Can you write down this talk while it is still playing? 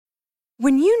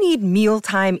When you need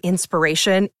mealtime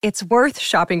inspiration, it's worth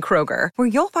shopping Kroger, where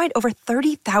you'll find over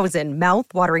 30,000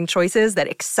 mouth-watering choices that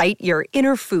excite your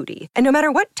inner foodie. And no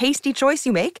matter what tasty choice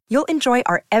you make, you'll enjoy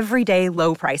our everyday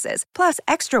low prices, plus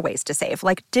extra ways to save,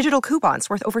 like digital coupons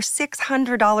worth over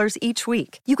 $600 each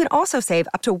week. You can also save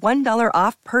up to $1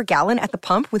 off per gallon at the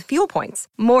pump with fuel points.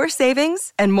 More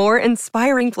savings and more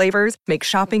inspiring flavors make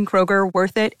shopping Kroger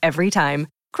worth it every time.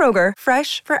 Kroger,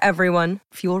 fresh for everyone.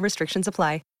 Fuel restrictions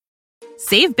apply.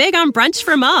 Save big on brunch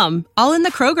for mom, all in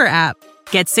the Kroger app.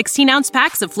 Get 16-ounce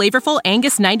packs of flavorful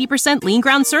Angus 90% lean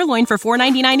ground sirloin for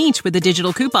 $4.99 each with a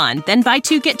digital coupon. Then buy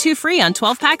 2, get 2 free on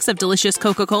 12 packs of delicious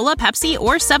Coca-Cola, Pepsi,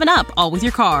 or 7-Up, all with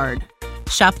your card.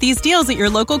 Shop these deals at your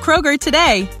local Kroger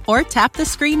today, or tap the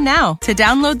screen now to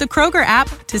download the Kroger app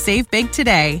to save big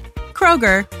today.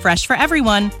 Kroger, fresh for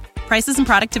everyone. Prices and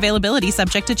product availability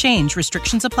subject to change.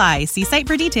 Restrictions apply. See site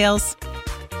for details.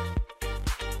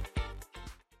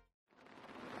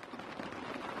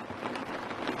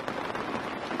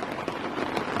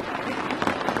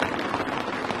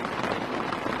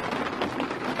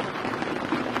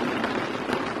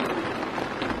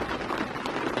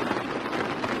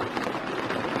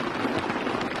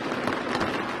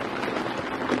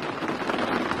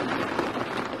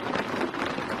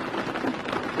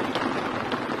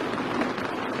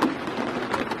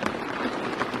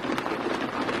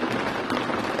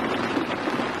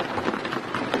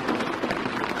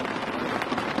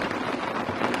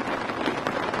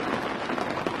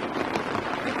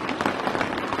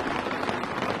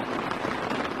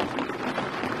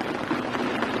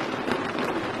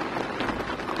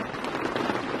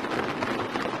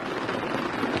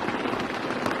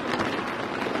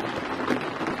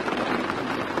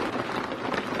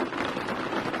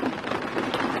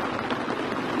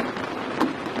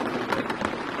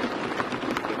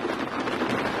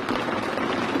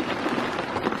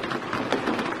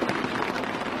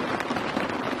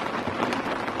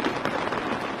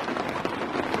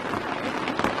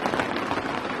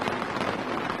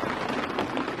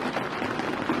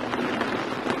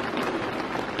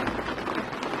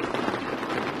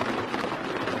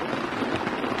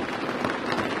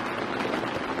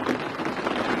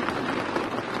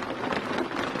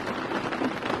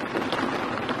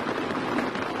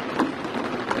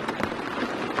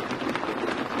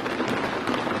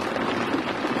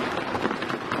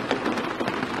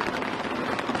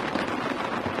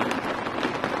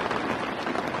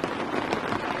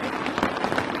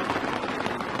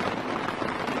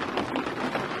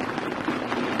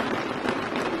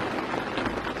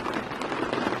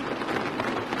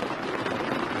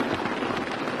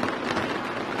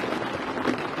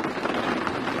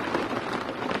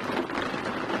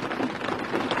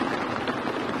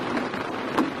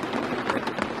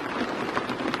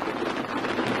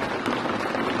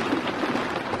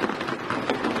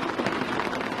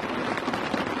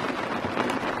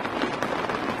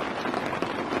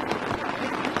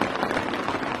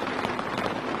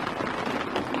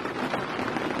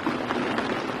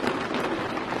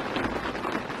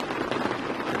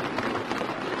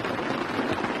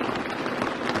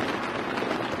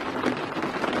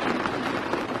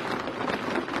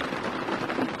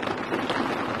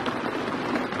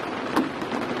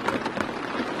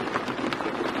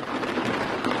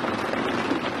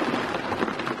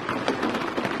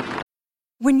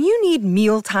 When you need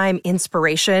mealtime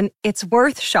inspiration, it's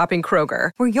worth shopping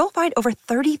Kroger, where you'll find over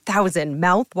 30,000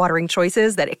 mouth-watering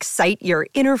choices that excite your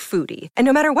inner foodie. And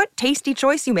no matter what tasty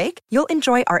choice you make, you'll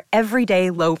enjoy our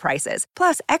everyday low prices,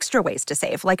 plus extra ways to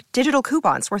save, like digital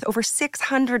coupons worth over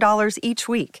 $600 each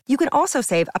week. You can also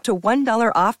save up to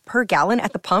 $1 off per gallon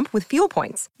at the pump with fuel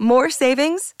points. More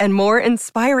savings and more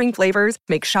inspiring flavors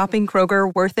make shopping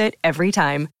Kroger worth it every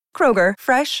time. Kroger,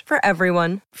 fresh for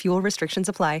everyone. Fuel restrictions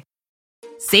apply.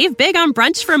 Save big on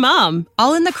brunch for mom,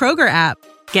 all in the Kroger app.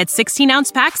 Get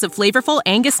 16-ounce packs of flavorful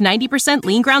Angus 90%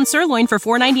 lean ground sirloin for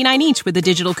 $4.99 each with a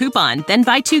digital coupon. Then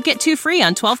buy 2, get 2 free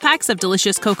on 12 packs of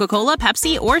delicious Coca-Cola,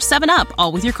 Pepsi, or 7-Up,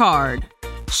 all with your card.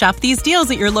 Shop these deals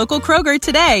at your local Kroger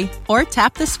today, or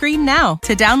tap the screen now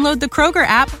to download the Kroger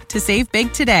app to save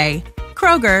big today.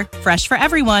 Kroger, fresh for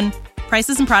everyone.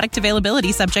 Prices and product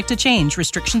availability subject to change.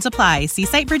 Restrictions apply. See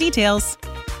site for details.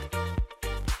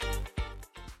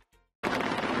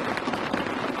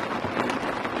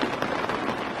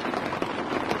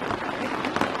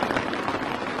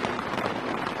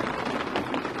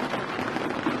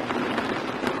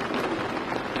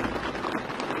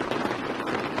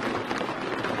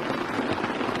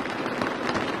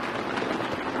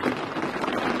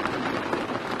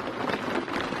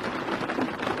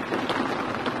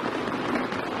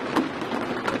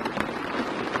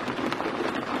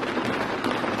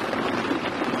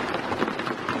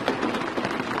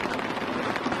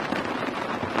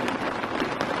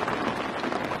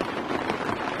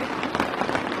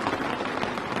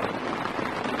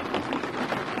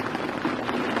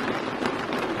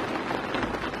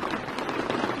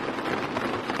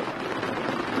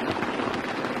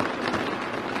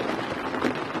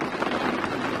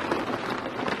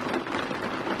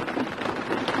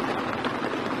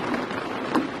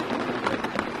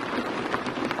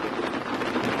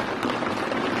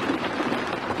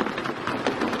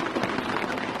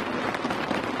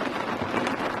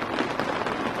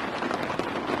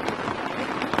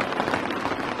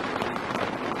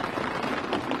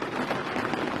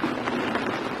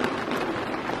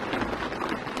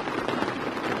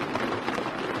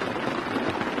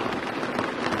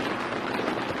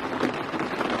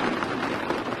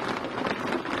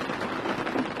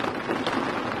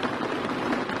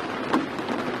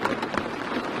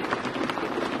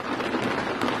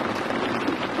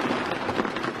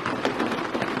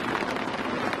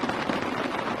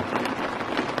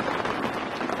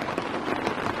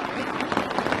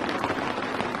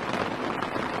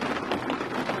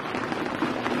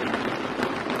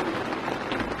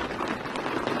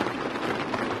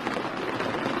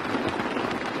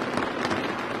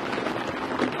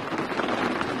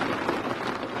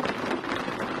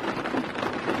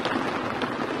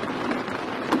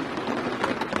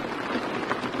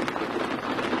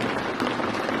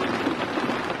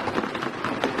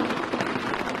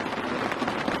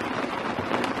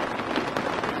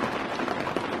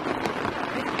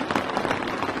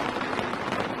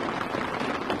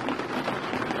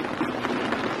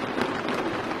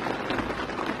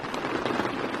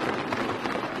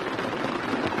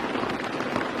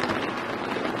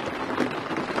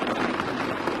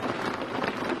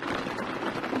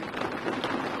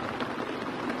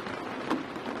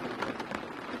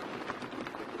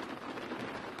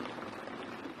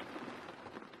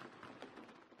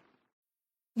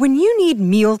 When you need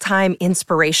mealtime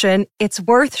inspiration, it's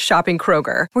worth shopping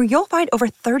Kroger, where you'll find over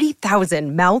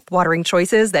 30,000 mouth-watering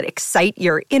choices that excite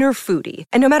your inner foodie.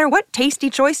 And no matter what tasty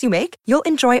choice you make, you'll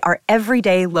enjoy our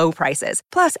everyday low prices,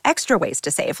 plus extra ways to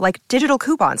save, like digital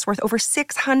coupons worth over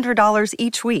 $600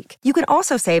 each week. You can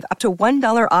also save up to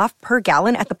 $1 off per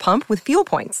gallon at the pump with fuel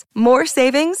points. More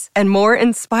savings and more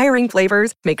inspiring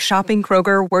flavors make shopping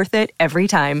Kroger worth it every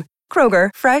time.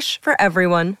 Kroger, fresh for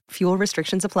everyone. Fuel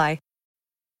restrictions apply.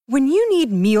 When you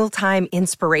need mealtime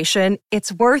inspiration,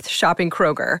 it's worth shopping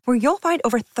Kroger, where you'll find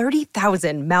over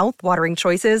 30,000 mouth-watering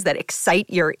choices that excite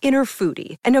your inner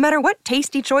foodie. And no matter what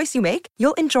tasty choice you make,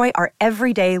 you'll enjoy our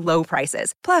everyday low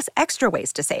prices, plus extra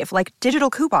ways to save, like digital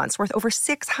coupons worth over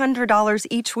 $600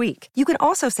 each week. You can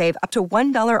also save up to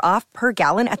 $1 off per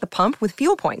gallon at the pump with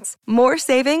fuel points. More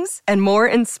savings and more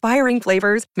inspiring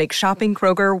flavors make shopping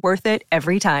Kroger worth it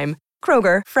every time.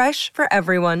 Kroger, fresh for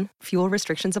everyone. Fuel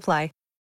restrictions apply.